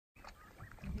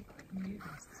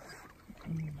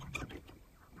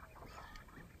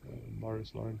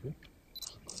Morris Lawrence here.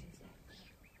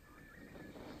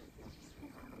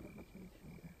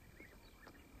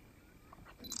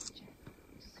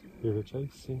 They're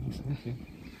chasing something.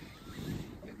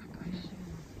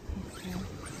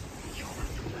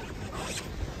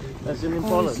 That's an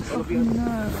Impala. Oh,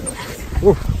 no.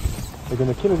 Oof. They're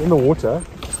going to kill it in the water.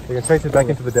 They're going to chase it back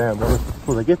into the dam.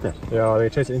 Will they get that? Yeah, they're going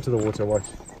to chase it into the water. Watch.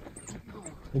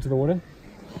 Into the water?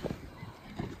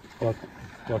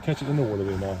 They'll catch it in the water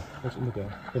there now. Catch it in the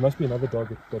dam. There must be another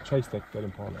dog that chased that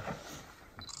Impala.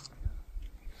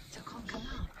 So it can't come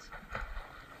out.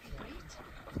 Right?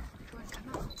 It won't come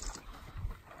out.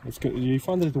 It's good. You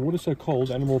find that if the water's so cold,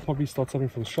 the animal will probably start suffering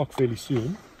from shock fairly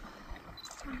soon.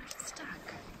 Oh, it's stuck.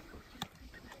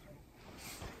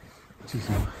 Jeez,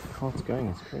 how it's going,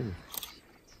 it's crazy.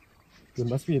 There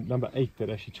must be a number 8 that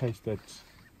actually chased that.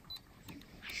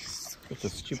 It's a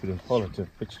stupid Impala to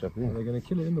have pitched up. They're going to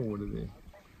kill it in the water there.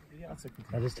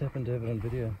 I just happened to have it on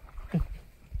video.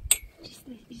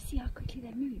 You see how quickly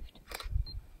they moved?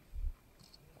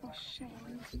 Oh, shame.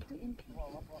 Poor MP.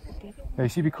 Yeah, you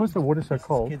see, because the water's so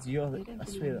cold. Kids, I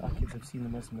swear, our kids have seen the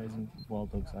most amazing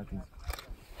wild dog sightings.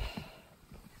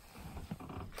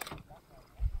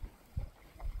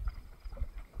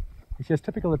 You see, it's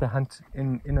typical that they hunt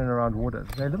in and around water.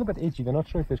 They're a little bit edgy. They're not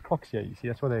sure if there's crocs here. You see,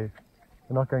 that's why they're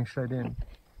not going straight in.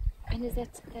 And is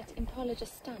that Impala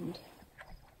just stunned?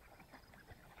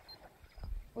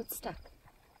 What's stuck?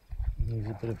 There's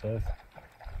a bit of both.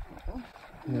 Oh,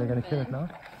 They're going to kill it now.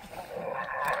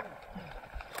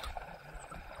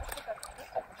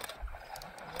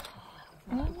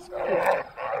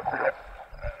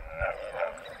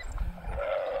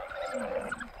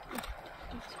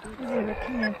 They're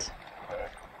looking at.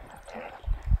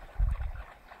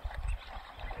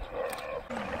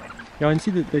 Yeah, and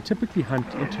see that they typically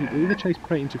hunt into, they either chase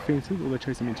prey into fences or they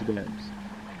chase them into dams.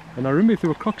 And I remember if there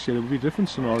were crocs here, there would be a different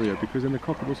scenario because then the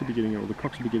croc would also be getting, or the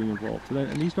crocs would be getting involved. So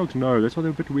and these dogs know, that's why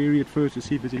they're a bit wary at first to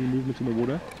see if there's any movement in the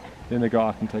water. Then they go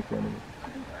out and take the animal.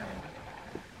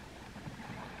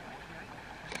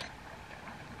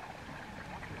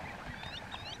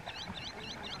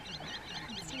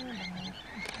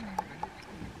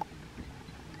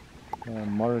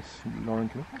 Morris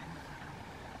Lawrence.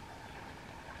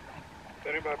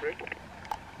 Sorry, Barbara.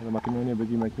 The Makinoni are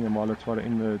busy making a mala twara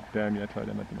in the dam, yeah,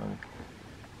 dam at the moment.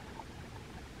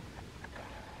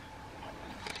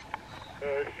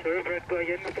 Sir, right, go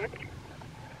again with that?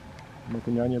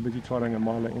 Makinoni are busy trying a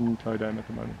mala in tow dam at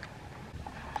the moment.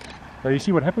 So you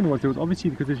see what happened was, there was obviously,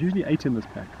 because there's usually 8 in this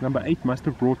pack, number 8 must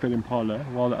have brought that Impala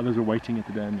while the others were waiting at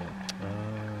the dam there.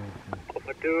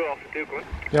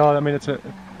 Yeah, I mean,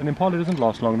 an Impala doesn't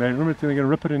last long. Remember, they're going to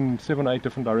rip it in 7 or 8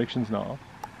 different directions now.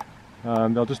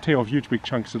 They'll just tear off huge big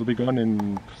chunks. It'll be gone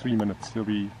in 3 minutes. There'll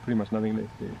be pretty much nothing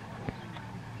left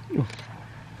there.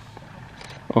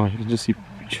 Oh, you can just see